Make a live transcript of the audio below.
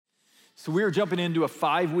So we are jumping into a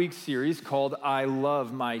 5-week series called I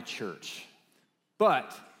Love My Church.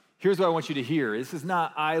 But here's what I want you to hear. This is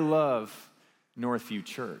not I love Northview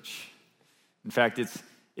Church. In fact,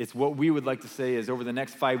 it's what we would like to say is over the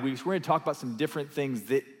next 5 weeks, we're going to talk about some different things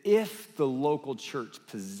that if the local church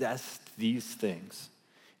possessed these things,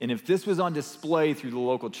 and if this was on display through the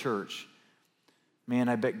local church, man,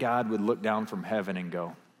 I bet God would look down from heaven and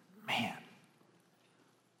go, man,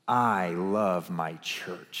 I love my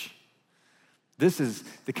church. This is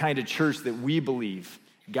the kind of church that we believe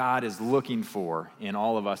God is looking for in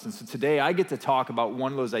all of us. And so today I get to talk about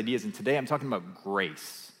one of those ideas, and today I'm talking about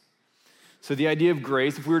grace. So the idea of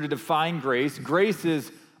grace, if we were to define grace, grace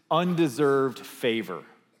is undeserved favor.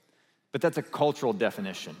 But that's a cultural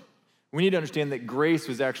definition. We need to understand that grace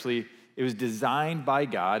was it was designed by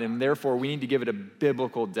God, and therefore we need to give it a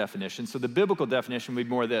biblical definition. So the biblical definition would be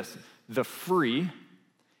more this: the free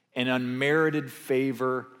and unmerited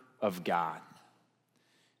favor of God.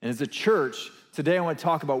 And as a church, today I want to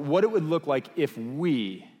talk about what it would look like if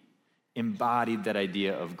we embodied that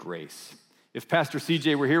idea of grace. If Pastor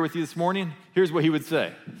CJ were here with you this morning, here's what he would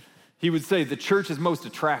say. He would say the church is most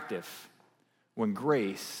attractive when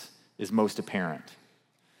grace is most apparent.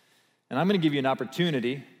 And I'm going to give you an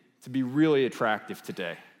opportunity to be really attractive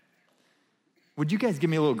today. Would you guys give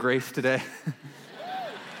me a little grace today?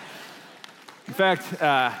 In fact,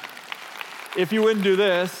 if you wouldn't do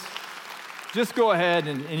this, just go ahead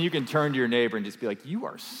and you can turn to your neighbor and just be like, you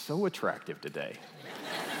are so attractive today.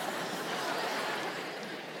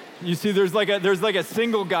 You see, there's like a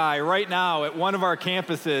single guy right now at one of our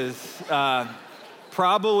campuses,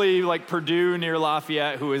 probably like Purdue near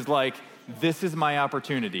Lafayette, who is like, this is my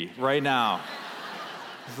opportunity right now.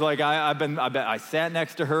 It's like I sat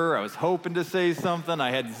next to her. I was hoping to say something.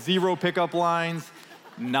 I had 0 pickup lines.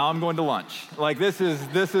 Now I'm going to lunch. Like this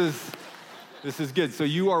is good. So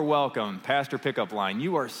you are welcome, Pastor Pickup Line.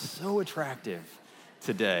 You are so attractive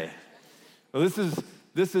today. Well, this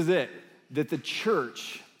is it. That the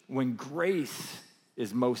church, when grace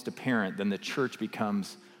is most apparent, then the church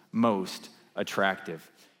becomes most attractive.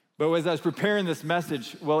 But as I was preparing this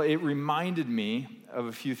message, well, it reminded me of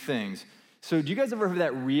a few things. So do you guys ever have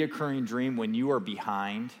that reoccurring dream when you are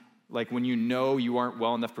behind? Like when you know you aren't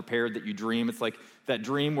well enough prepared that you dream? It's like that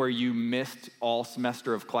dream where you missed all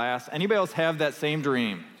semester of class. Anybody else have that same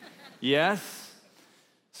dream? Yes?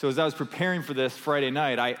 So as I was preparing for this Friday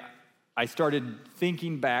night, I started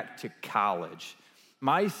thinking back to college.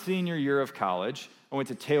 My senior year of college, I went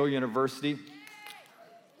to Taylor University.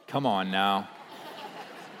 Come on now.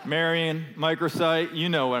 Marion, microsite, you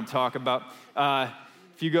know what I'm talking about.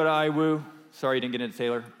 If you go to IWU, sorry you didn't get into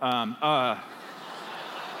Taylor.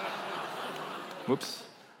 Whoops,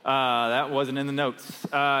 that wasn't in the notes.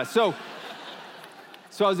 So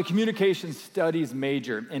I was a communication studies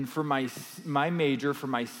major, and for my major, for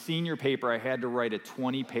my senior paper, I had to write a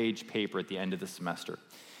 20-page paper at the end of the semester.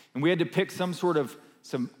 And we had to pick some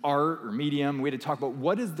art or medium. We had to talk about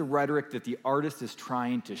what is the rhetoric that the artist is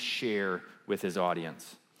trying to share with his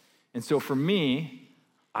audience. And so for me,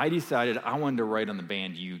 I decided I wanted to write on the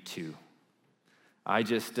band U2. I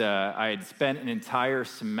had spent an entire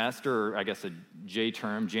semester, or I guess a J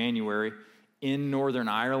term, January, in Northern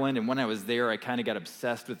Ireland. And when I was there, I kind of got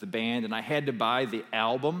obsessed with the band. And I had to buy the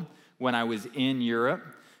album when I was in Europe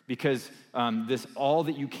because this All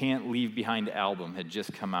That You Can't Leave Behind album had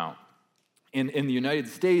just come out. In the United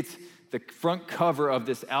States, the front cover of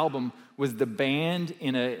this album was the band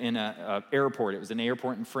in a airport. It was an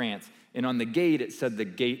airport in France. And on the gate, it said the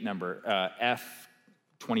gate number,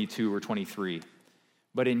 F22 or 23.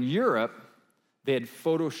 But in Europe, they had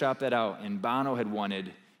photoshopped that out, and Bono had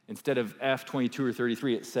wanted, instead of F22 or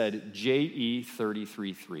 33, it said JE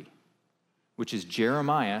 33:3, which is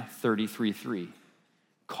Jeremiah 33:3.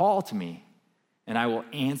 Call to me, and I will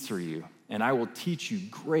answer you, and I will teach you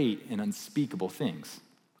great and unspeakable things.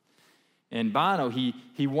 And Bono,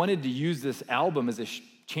 he wanted to use this album as a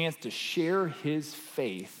chance to share his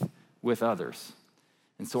faith with others.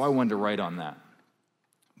 And so I wanted to write on that.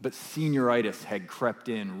 But senioritis had crept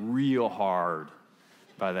in real hard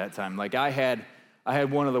by that time. Like I had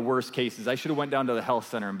one of the worst cases. I should have went down to the health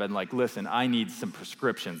center and been like, listen, I need some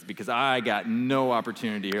prescriptions because I got no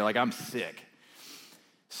opportunity here. Like I'm sick.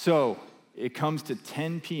 So it comes to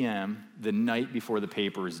 10 p.m. the night before the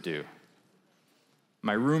paper is due.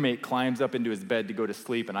 My roommate climbs up into his bed to go to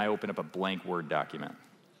sleep, and I open up a blank Word document.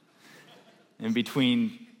 And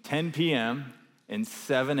between 10 p.m. and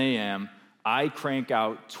 7 a.m., I crank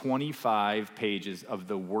out 25 pages of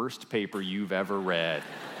the worst paper you've ever read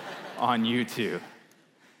on YouTube.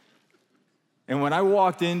 And when I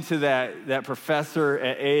walked into that professor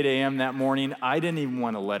at 8 a.m. that morning, I didn't even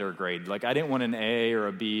want a letter grade. Like, I didn't want an A or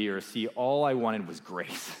a B or a C. All I wanted was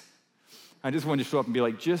grace. I just wanted to show up and be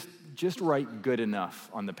like, just write good enough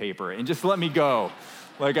on the paper and just let me go.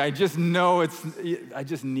 Like, I just know I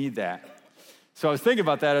just need that. So I was thinking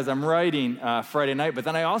about that as I'm writing Friday night, but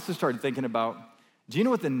then I also started thinking about, do you know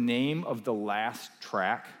what the name of the last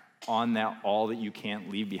track on that All That You Can't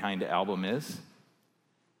Leave Behind album is?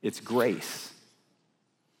 It's Grace.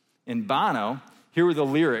 And Bono, here were the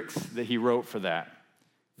lyrics that he wrote for that.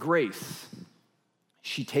 Grace,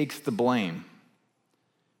 she takes the blame.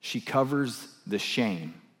 She covers the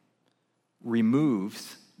shame,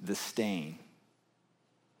 removes the stain.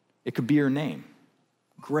 It could be her name,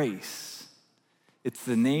 Grace. It's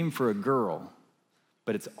the name for a girl,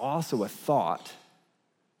 but it's also a thought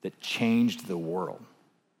that changed the world.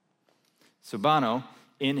 So Bono,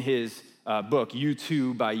 in his book,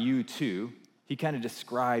 U2 by U2, he kind of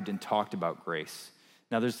described and talked about grace.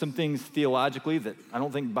 Now, there's some things theologically that I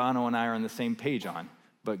don't think Bono and I are on the same page on,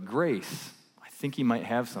 but grace, I think he might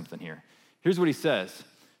have something here. Here's what he says.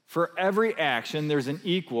 For every action, there's an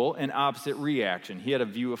equal and opposite reaction. He had a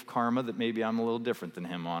view of karma that maybe I'm a little different than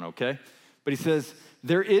him on, okay? But he says,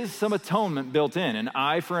 there is some atonement built in, an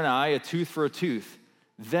eye for an eye, a tooth for a tooth.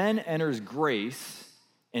 Then enters grace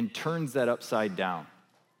and turns that upside down.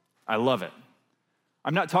 I love it.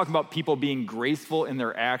 I'm not talking about people being graceful in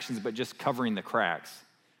their actions, but just covering the cracks.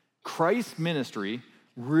 Christ's ministry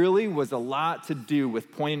really was a lot to do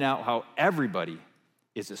with pointing out how everybody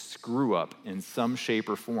is a screw up in some shape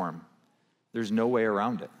or form. There's no way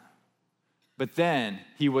around it. But then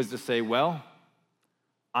he was to say, well,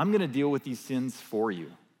 I'm going to deal with these sins for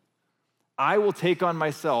you. I will take on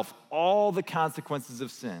myself all the consequences of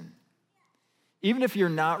sin. Even if you're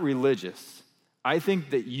not religious, I think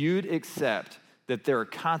that you'd accept that there are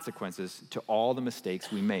consequences to all the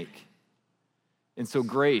mistakes we make. And so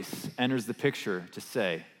grace enters the picture to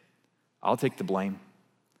say, I'll take the blame.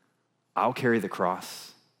 I'll carry the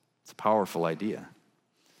cross. It's a powerful idea.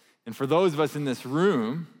 And for those of us in this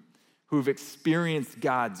room who've experienced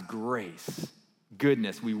God's grace,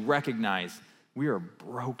 goodness, we recognize we are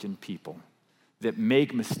broken people that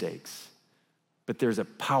make mistakes, but there's a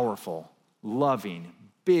powerful, loving,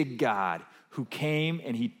 big God who came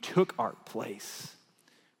and he took our place.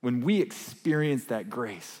 When we experience that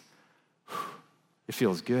grace, it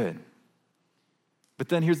feels good. But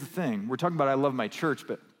then here's the thing. We're talking about I love my church,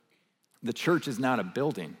 but the church is not a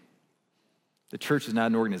building. The church is not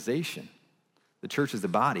an organization. The church is the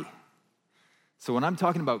body. So when I'm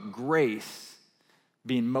talking about grace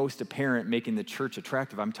being most apparent, making the church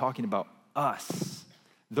attractive, I'm talking about us,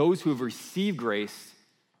 those who have received grace,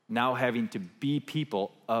 now having to be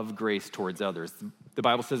people of grace towards others. The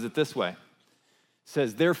Bible says it this way. It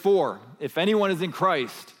says, therefore, if anyone is in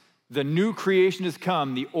Christ, the new creation has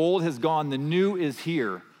come, the old has gone, the new is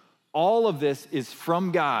here. All of this is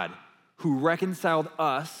from God, who reconciled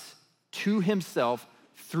us to himself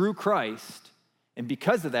through Christ, and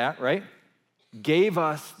because of that, right, gave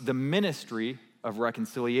us the ministry of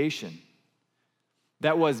reconciliation.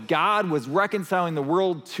 That was, God was reconciling the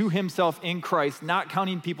world to himself in Christ, not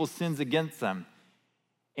counting people's sins against them.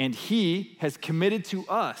 And he has committed to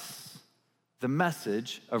us the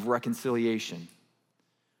message of reconciliation.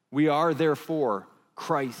 We are, therefore,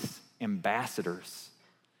 Christ's ambassadors.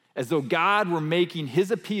 As though God were making his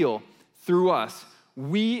appeal through us,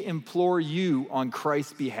 we implore you on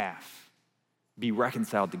Christ's behalf, be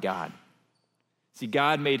reconciled to God. See,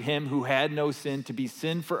 God made him who had no sin to be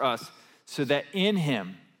sin for us, so that in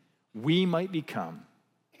him we might become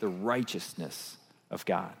the righteousness of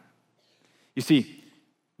God. You see,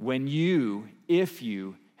 if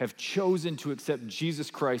you have chosen to accept Jesus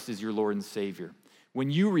Christ as your Lord and Savior, when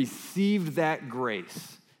you received that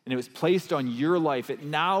grace and it was placed on your life, it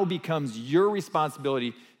now becomes your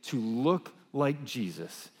responsibility to look like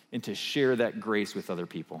Jesus and to share that grace with other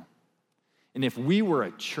people. And if we were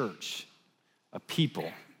a church, a people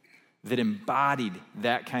that embodied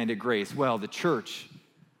that kind of grace, well, the church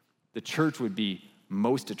would be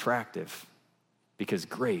most attractive because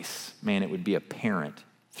grace, man, it would be apparent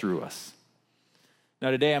through us. Now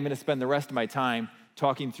today I'm going to spend the rest of my time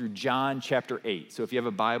talking through John chapter 8. So if you have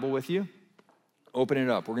a Bible with you, open it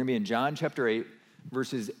up. We're going to be in John chapter 8,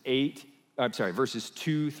 verses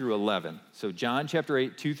 2 through 11. So John chapter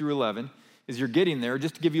 8, 2 through 11. As you're getting there,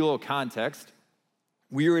 just to give you a little context,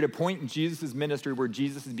 we are at a point in Jesus' ministry where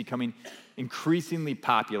Jesus is becoming increasingly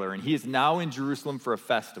popular, and he is now in Jerusalem for a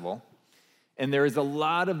festival. And there is a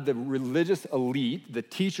lot of the religious elite, the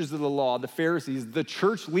teachers of the law, the Pharisees, the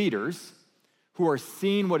church leaders, who are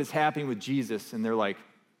seeing what is happening with Jesus, and they're like,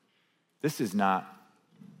 this is not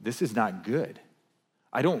good.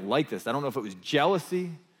 I don't like this. I don't know if it was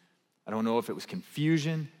jealousy. I don't know if it was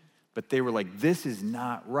confusion, but they were like, this is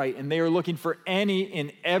not right. And they were looking for any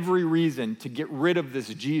and every reason to get rid of this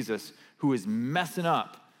Jesus who is messing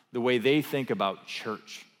up the way they think about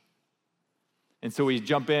church. And so we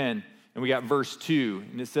jump in and we got verse 2,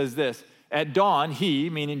 and it says this: at dawn, he,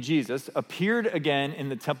 meaning Jesus, appeared again in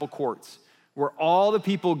the temple courts where all the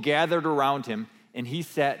people gathered around him, and he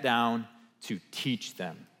sat down to teach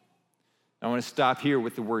them. Now, I want to stop here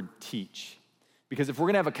with the word teach, because if we're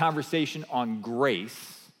going to have a conversation on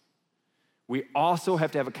grace, we also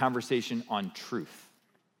have to have a conversation on truth.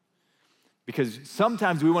 Because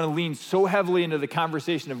sometimes we want to lean so heavily into the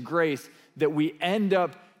conversation of grace that we end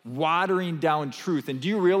up watering down truth. And do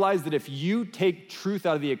you realize that if you take truth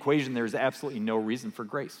out of the equation, there's absolutely no reason for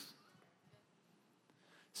grace?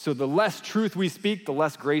 So the less truth we speak, the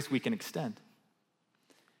less grace we can extend.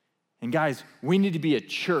 And guys, we need to be a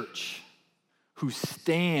church who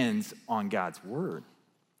stands on God's word,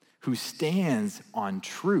 who stands on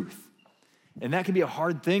truth. And that can be a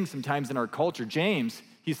hard thing sometimes in our culture. James,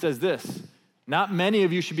 he says this: not many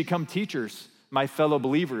of you should become teachers, my fellow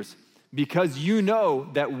believers, because you know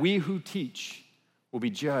that we who teach will be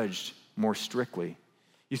judged more strictly.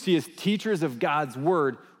 You see, as teachers of God's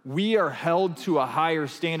word, we are held to a higher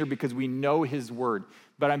standard because we know his word.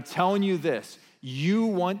 But I'm telling you this: you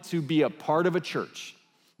want to be a part of a church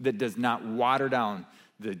that does not water down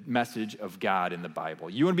the message of God in the Bible.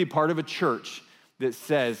 You want to be part of a church that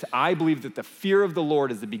says, I believe that the fear of the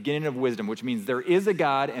Lord is the beginning of wisdom, which means there is a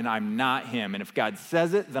God and I'm not him. And if God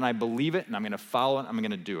says it, then I believe it and I'm going to follow it and I'm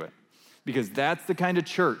going to do it. Because that's the kind of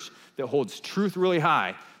church that holds truth really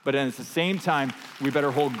high, but at the same time, we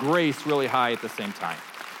better hold grace really high at the same time.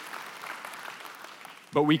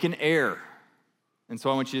 But we can err. And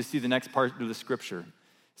so I want you to see the next part of the scripture.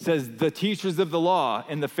 It says, the teachers of the law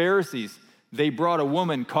and the Pharisees, they brought a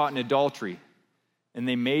woman caught in adultery, and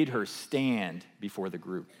they made her stand before the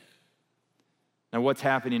group. Now, what's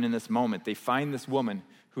happening in this moment? They find this woman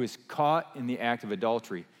who is caught in the act of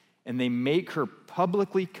adultery, and they make her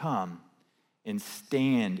publicly come and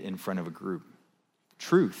stand in front of a group.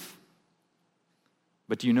 Truth.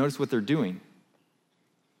 But do you notice what they're doing?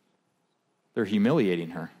 They're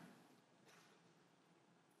humiliating her.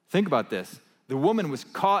 Think about this. The woman was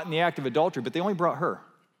caught in the act of adultery, but they only brought her.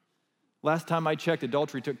 Last time I checked,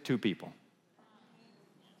 adultery took 2 people.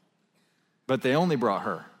 But they only brought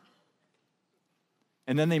her.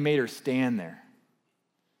 And then they made her stand there.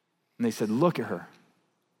 And they said, look at her.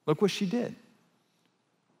 Look what she did.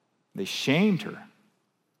 They shamed her.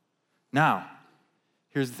 Now,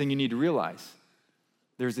 here's the thing you need to realize.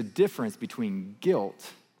 There's a difference between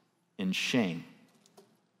guilt and shame.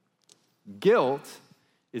 Guilt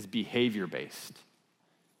is behavior-based.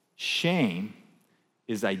 Shame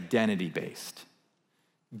is identity-based.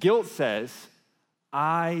 Guilt says,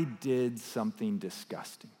 I did something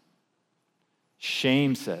disgusting.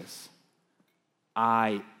 Shame says,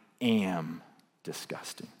 I am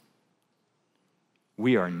disgusting.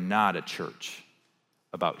 We are not a church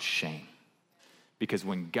about shame. Because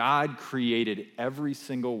when God created every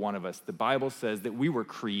single one of us, the Bible says that we were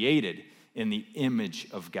created in the image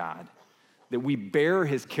of God, that we bear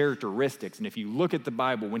his characteristics. And if you look at the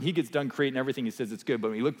Bible, when he gets done creating everything, he says it's good.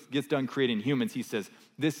 But when he gets done creating humans, he says,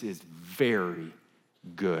 this is very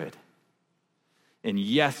good. And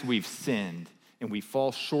yes, we've sinned and we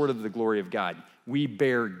fall short of the glory of God. We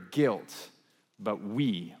bear guilt, but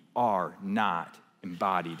we are not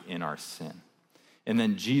embodied in our sin. And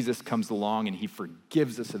then Jesus comes along and he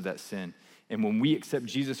forgives us of that sin. And when we accept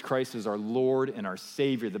Jesus Christ as our Lord and our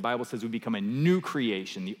Savior, the Bible says we become a new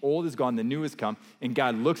creation. The old is gone, the new has come. And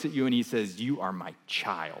God looks at you and he says, you are my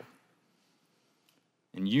child.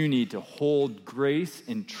 And you need to hold grace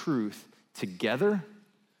and truth together,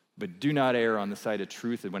 but do not err on the side of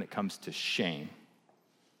truth when it comes to shame.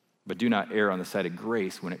 But do not err on the side of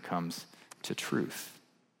grace when it comes to truth.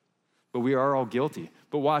 But we are all guilty.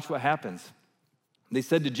 But watch what happens. They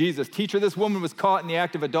said to Jesus, teacher, this woman was caught in the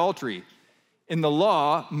act of adultery. In the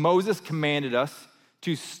law, Moses commanded us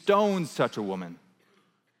to stone such a woman.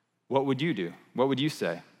 What would you do? What would you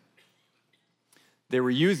say? They were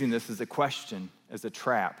using this as a question, as a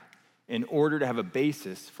trap, in order to have a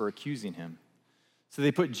basis for accusing him. So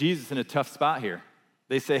they put Jesus in a tough spot here.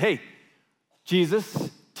 They say, hey, Jesus,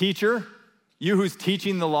 teacher, you who's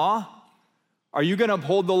teaching the law, are you going to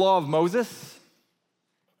uphold the law of Moses?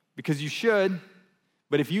 Because you should.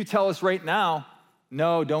 But if you tell us right now,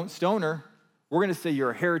 no, don't stone her, we're going to say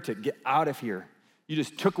you're a heretic. Get out of here. You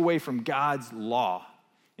just took away from God's law.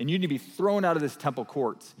 and you need to be thrown out of this temple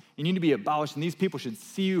courts, and you need to be abolished, and these people should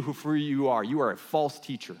see you for who you are. You are a false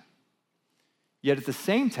teacher. Yet at the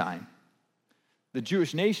same time, the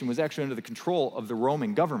Jewish nation was actually under the control of the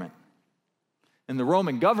Roman government. And the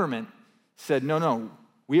Roman government said, no,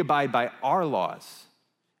 we abide by our laws,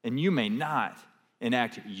 and you may not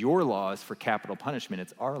enact your laws for capital punishment.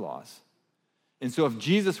 It's our laws. And so if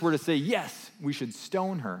Jesus were to say, yes, we should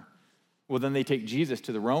stone her, well, then they take Jesus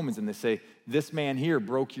to the Romans and they say, this man here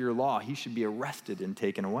broke your law. He should be arrested and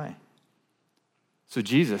taken away. So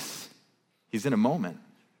Jesus, he's in a moment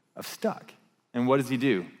of stuck. And what does he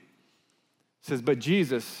do? It says, but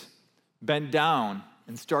Jesus bent down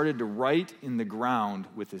and started to write in the ground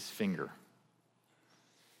with his finger.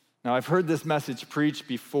 Now, I've heard this message preached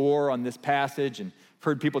before on this passage and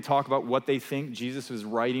heard people talk about what they think Jesus was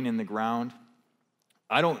writing in the ground.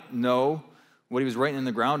 I don't know what he was writing in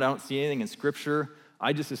the ground. I don't see anything in Scripture.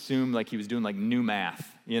 I just assume like he was doing like new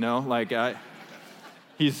math,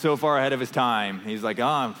 he's so far ahead of his time. He's like,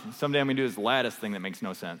 someday I'm going to do this lattice thing that makes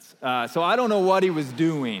no sense. So I don't know what he was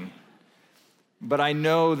doing, but I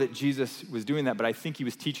know that Jesus was doing that, but I think he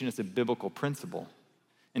was teaching us a biblical principle.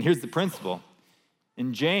 And here's the principle.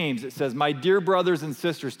 In James, it says, my dear brothers and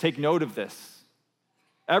sisters, take note of this.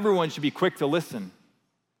 Everyone should be quick to listen,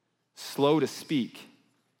 slow to speak,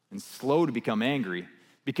 and slow to become angry,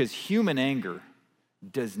 because human anger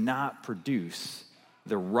does not produce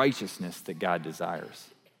the righteousness that God desires.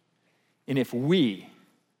 And if we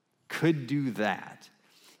could do that,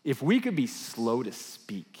 if we could be slow to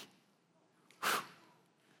speak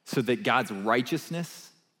so that God's righteousness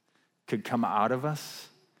could come out of us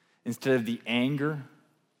instead of the anger,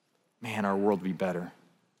 man, our world would be better.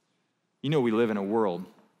 You know, we live in a world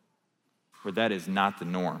where that is not the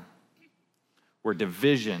norm, where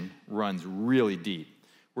division runs really deep,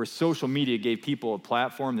 where social media gave people a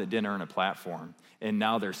platform that didn't earn a platform, and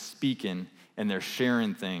now they're speaking and they're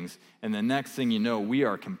sharing things, and the next thing you know, we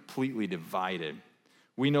are completely divided.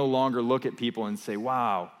 We no longer look at people and say,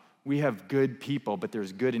 wow, we have good people, but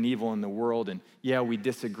there's good and evil in the world, and yeah, we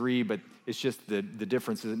disagree, but it's just the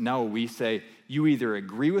difference is now we say, you either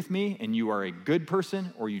agree with me and you are a good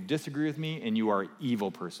person, or you disagree with me and you are an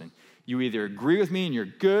evil person. You either agree with me and you're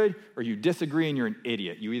good, or you disagree and you're an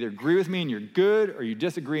idiot. You either agree with me and you're good, or you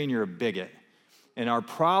disagree and you're a bigot. And our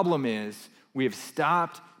problem is we have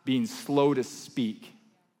stopped being slow to speak,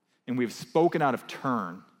 and we have spoken out of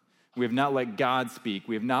turn. We have not let God speak.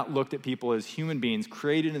 We have not looked at people as human beings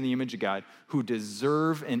created in the image of God who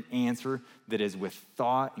deserve an answer that is with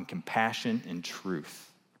thought and compassion and truth.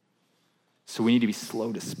 So we need to be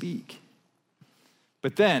slow to speak.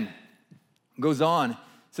 But then, it goes on, it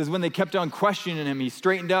says, when they kept on questioning him, he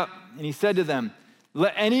straightened up and he said to them,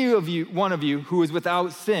 let any of you, one of you who is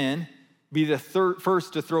without sin, be the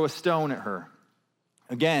first to throw a stone at her.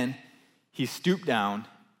 Again, he stooped down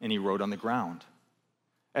and he wrote on the ground.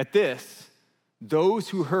 At this, those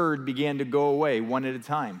who heard began to go away one at a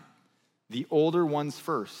time, the older ones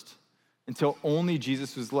first, until only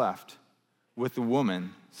Jesus was left, with the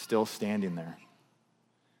woman still standing there.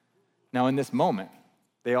 Now, in this moment,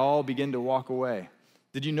 they all begin to walk away.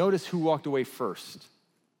 Did you notice who walked away first?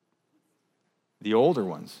 The older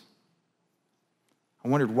ones. I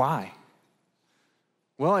wondered why.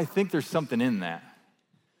 Well, I think there's something in that.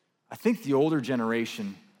 I think the older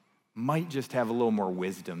generation might just have a little more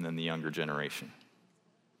wisdom than the younger generation.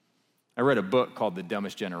 I read a book called The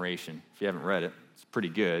Dumbest Generation. If you haven't read it, it's pretty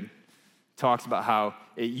good. It talks about how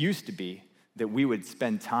it used to be that we would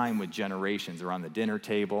spend time with generations around the dinner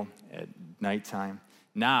table at nighttime.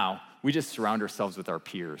 Now, we just surround ourselves with our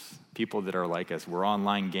peers, people that are like us. We're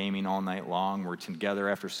online gaming all night long. We're together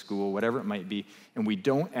after school, whatever it might be, and we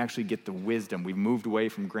don't actually get the wisdom. We've moved away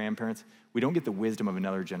from grandparents. We don't get the wisdom of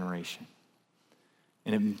another generation.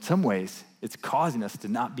 And in some ways, it's causing us to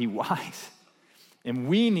not be wise. And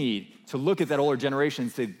we need to look at that older generation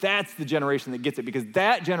and say, that's the generation that gets it, because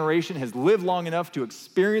that generation has lived long enough to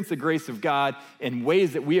experience the grace of God in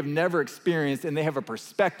ways that we have never experienced, and they have a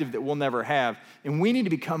perspective that we'll never have. And we need to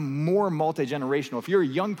become more multi-generational. If you're a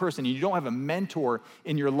young person and you don't have a mentor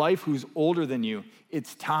in your life who's older than you,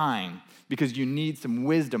 it's time, because you need some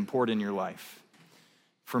wisdom poured in your life.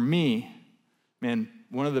 For me, man,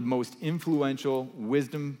 one of the most influential,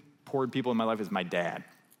 wisdom-poured people in my life is my dad.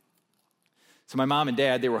 So my mom and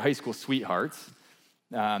dad, they were high school sweethearts.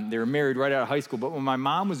 They were married right out of high school, but when my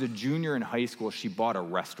mom was a junior in high school, she bought a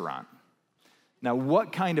restaurant. Now,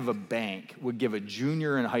 what kind of a bank would give a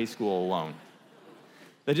junior in high school a loan?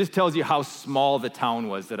 That just tells you how small the town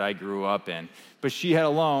was that I grew up in. But she had a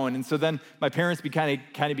loan, and so then my parents kind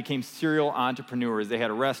of became serial entrepreneurs. They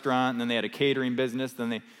had a restaurant, and then they had a catering business,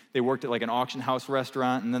 then they worked at like an auction house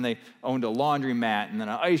restaurant, and then they owned a laundromat, and then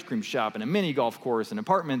an ice cream shop, and a mini golf course, and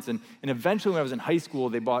apartments, and eventually when I was in high school,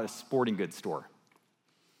 they bought a sporting goods store.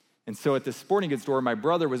 And so at the sporting goods store, my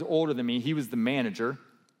brother was older than me, he was the manager,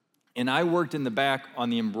 and I worked in the back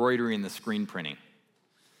on the embroidery and the screen printing.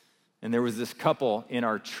 And there was this couple in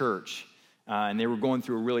our church, and they were going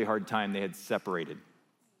through a really hard time. They had separated.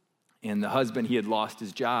 And the husband, he had lost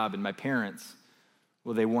his job, and my parents,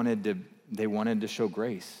 well, they wanted to show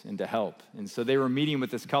grace and to help. And so they were meeting with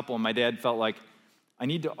this couple, and my dad felt like, I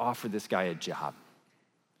need to offer this guy a job.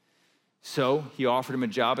 So he offered him a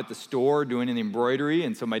job at the store doing the embroidery,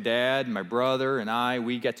 and so my dad and my brother and I,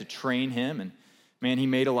 we got to train him, and man, he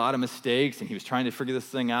made a lot of mistakes, and he was trying to figure this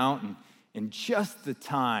thing out, and in just the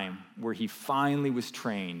time where he finally was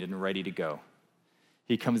trained and ready to go,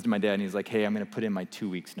 he comes to my dad and he's like, hey, I'm going to put in my 2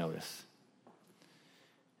 weeks notice.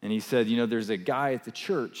 And he said, there's a guy at the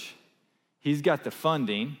church. He's got the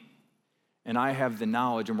funding, and I have the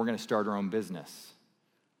knowledge, and we're going to start our own business.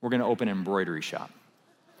 We're going to open an embroidery shop.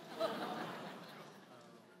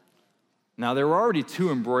 Now, there were already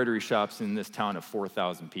 2 embroidery shops in this town of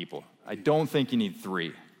 4,000 people. I don't think you need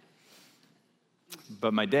 3.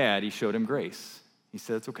 But my dad, he showed him grace. He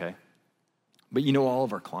said, it's okay. But all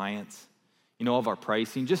of our clients, all of our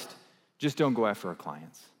pricing, just don't go after our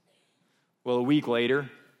clients. Well, a week later,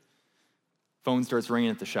 phone starts ringing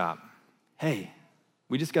at the shop. Hey,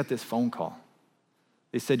 we just got this phone call.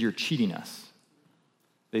 They said you're cheating us.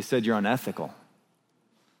 They said you're unethical.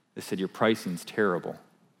 They said your pricing's terrible.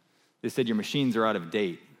 They said your machines are out of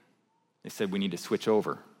date. They said we need to switch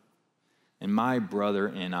over. And my brother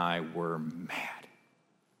and I were mad.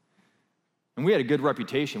 And we had a good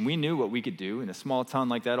reputation. We knew what we could do. In a small town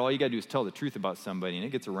like that, all you got to do is tell the truth about somebody, and it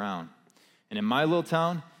gets around. And in my little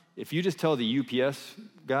town, if you just tell the UPS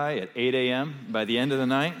guy at 8 a.m. by the end of the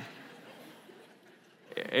night,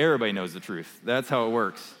 everybody knows the truth. That's how it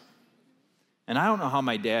works. And I don't know how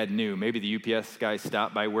my dad knew. Maybe the UPS guy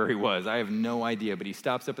stopped by where he was. I have no idea, but he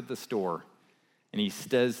stops up at the store, and he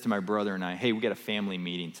says to my brother and I, hey, we got a family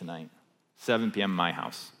meeting tonight, 7 p.m. in my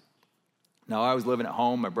house. Now, I was living at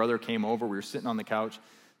home. My brother came over. We were sitting on the couch.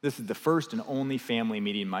 This is the first and only family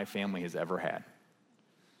meeting my family has ever had.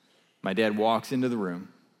 My dad walks into the room,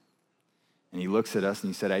 and he looks at us, and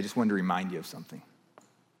he said, I just wanted to remind you of something.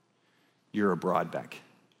 You're a Brodbeck,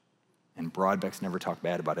 and Brodbecks never talk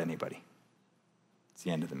bad about anybody. It's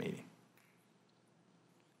the end of the meeting.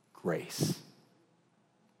 Grace.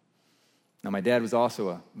 Now, my dad was also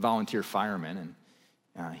a volunteer fireman,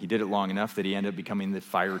 and he did it long enough that he ended up becoming the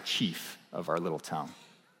fire chief of our little town.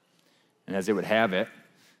 And as it would have it,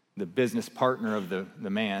 the business partner of the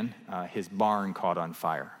man, his barn caught on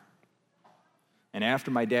fire. And after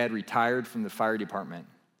my dad retired from the fire department,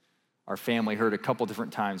 our family heard a couple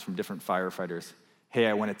different times from different firefighters, hey,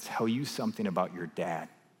 I want to tell you something about your dad.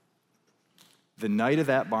 The night of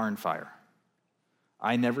that barn fire,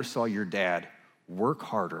 I never saw your dad work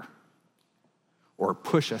harder or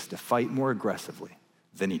push us to fight more aggressively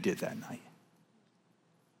than he did that night.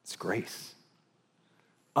 It's grace.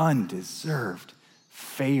 Undeserved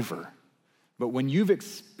favor. But when you've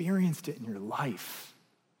experienced it in your life,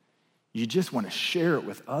 you just want to share it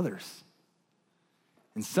with others.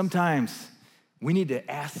 And sometimes we need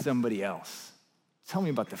to ask somebody else, tell me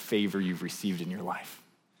about the favor you've received in your life.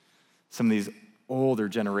 Some of these older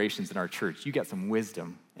generations in our church, you got some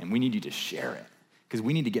wisdom, and we need you to share it because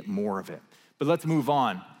we need to get more of it. But let's move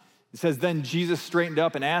on. It says, then Jesus straightened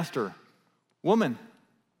up and asked her, woman,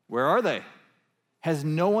 where are they? Has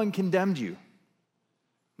no one condemned you?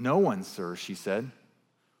 No one, sir, she said.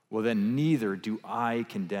 Well, then neither do I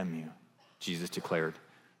condemn you, Jesus declared.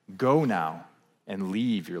 Go now and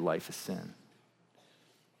leave your life of sin.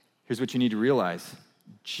 Here's what you need to realize.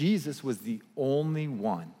 Jesus was the only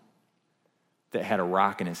one that had a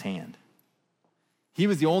rock in his hand. He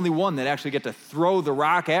was the only one that actually got to throw the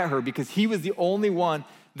rock at her because he was the only one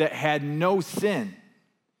that had no sin.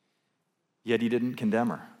 Yet he didn't condemn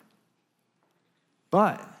her.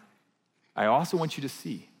 But I also want you to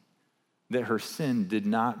see that her sin did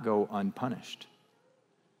not go unpunished.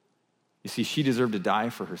 You see, she deserved to die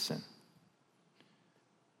for her sin.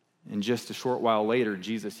 And just a short while later,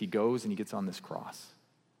 Jesus, he goes and he gets on this cross.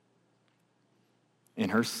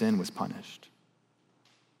 And her sin was punished.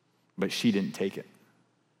 But she didn't take it.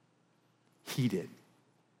 He did.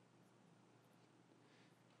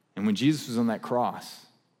 And when Jesus was on that cross,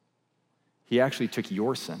 he actually took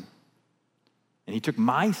your sin. And he took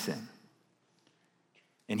my sin.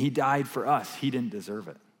 And he died for us. He didn't deserve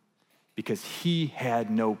it because he had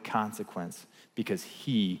no consequence, because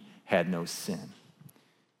he had no sin.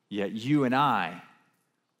 Yet you and I,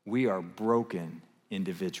 we are broken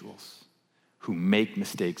individuals who make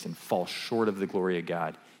mistakes and fall short of the glory of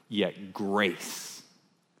God. Yet grace,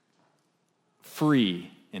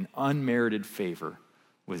 free and unmerited favor,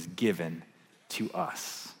 was given to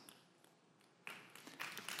us.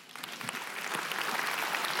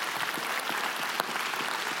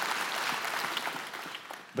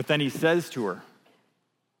 But then he says to her,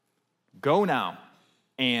 go now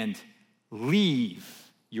and leave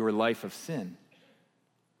your life of sin.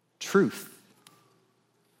 Truth.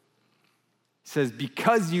 He says,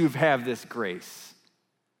 because you have this grace,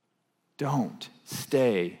 don't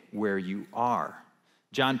stay where you are.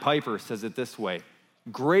 John Piper says it this way: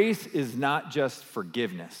 grace is not just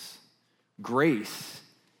forgiveness. Grace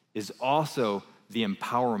is also the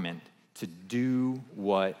empowerment to do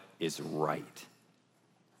what is right.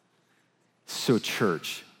 So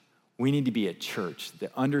church, we need to be a church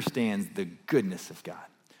that understands the goodness of God,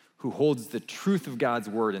 who holds the truth of God's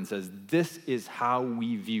word and says, this is how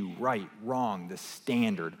we view right, wrong, the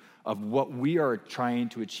standard of what we are trying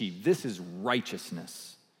to achieve. This is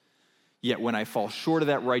righteousness. Yet when I fall short of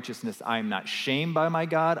that righteousness, I am not shamed by my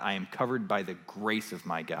God. I am covered by the grace of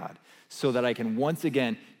my God, so that I can once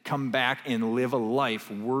again come back and live a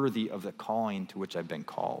life worthy of the calling to which I've been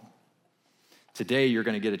called. Today, you're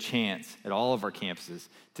going to get a chance at all of our campuses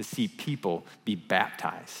to see people be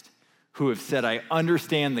baptized who have said, I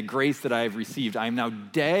understand the grace that I have received. I am now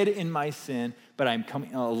dead in my sin, but I'm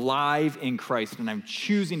coming alive in Christ, and I'm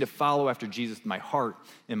choosing to follow after Jesus in my heart,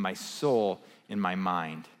 in my soul, in my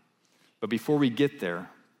mind. But before we get there,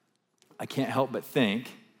 I can't help but think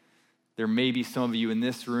there may be some of you in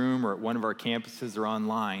this room or at one of our campuses or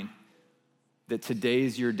online that today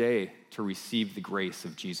is your day to receive the grace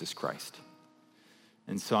of Jesus Christ.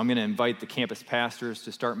 And so I'm going to invite the campus pastors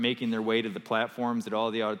to start making their way to the platforms at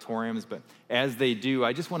all the auditoriums. But as they do,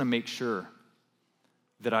 I just want to make sure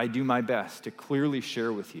that I do my best to clearly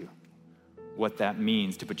share with you what that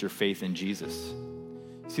means to put your faith in Jesus.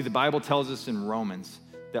 See, the Bible tells us in Romans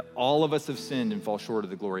that all of us have sinned and fall short of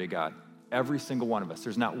the glory of God. Every single one of us.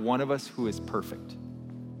 There's not one of us who is perfect.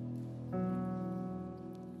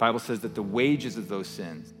 The Bible says that the wages of those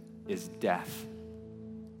sins is death.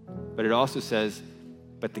 But it also says,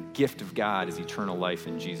 but the gift of God is eternal life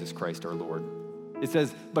in Jesus Christ our Lord. It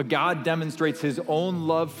says, but God demonstrates his own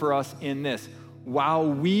love for us in this: while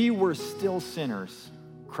we were still sinners,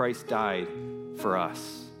 Christ died for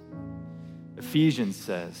us. Ephesians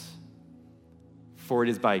says, for it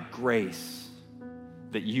is by grace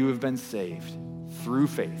that you have been saved through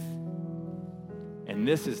faith. And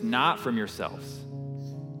this is not from yourselves.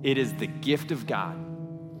 It is the gift of God,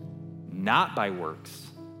 not by works,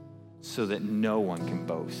 so that no one can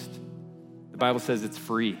boast. The Bible says it's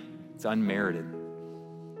free, it's unmerited.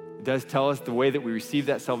 It does tell us the way that we receive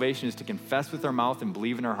that salvation is to confess with our mouth and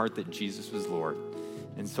believe in our heart that Jesus was Lord.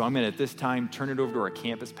 And so I'm going to, at this time, turn it over to our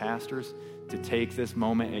campus pastors to take this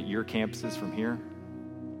moment at your campuses from here.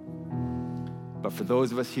 But for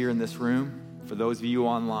those of us here in this room, for those of you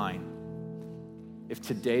online, if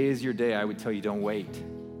today is your day, I would tell you don't wait.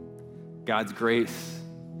 God's grace,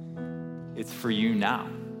 it's for you now.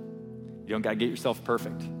 You don't got to get yourself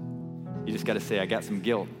perfect. You just got to say, I got some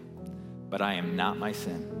guilt, but I am not my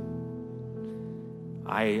sin.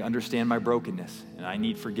 I understand my brokenness, and I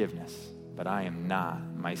need forgiveness, but I am not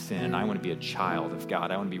my sin, and I want to be a child of God.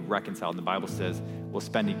 I want to be reconciled. The Bible says we'll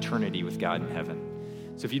spend eternity with God in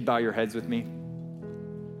heaven. So if you'd bow your heads with me.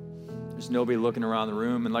 There's nobody looking around the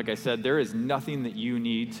room, and like I said, there is nothing that you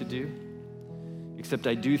need to do, except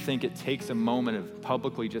I do think it takes a moment of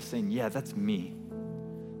publicly just saying, yeah, that's me.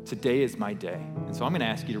 Today is my day. And so I'm going to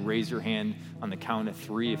ask you to raise your hand on the count of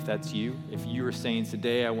 3 if that's you. If you are saying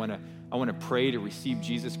today, I want to pray to receive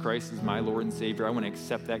Jesus Christ as my Lord and Savior. I want to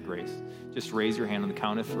accept that grace. Just raise your hand on the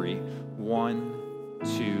count of 3. 1,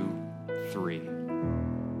 2, 3.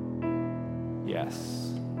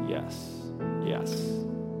 Yes, yes, yes.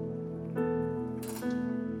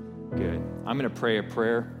 Good. I'm going to pray a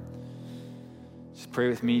prayer. Just pray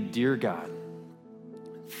with me. Dear God,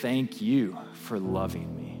 thank you for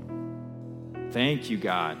loving me. Thank you,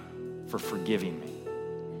 God, for forgiving me.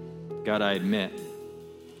 God, I admit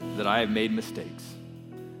that I have made mistakes,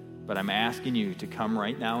 but I'm asking you to come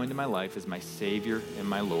right now into my life as my Savior and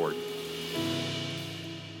my Lord.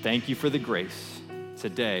 Thank you for the grace.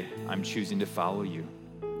 Today, I'm choosing to follow you.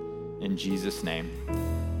 In Jesus' name,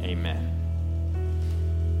 amen.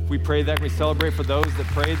 If we pray that, we celebrate for those that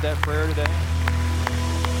prayed that prayer today.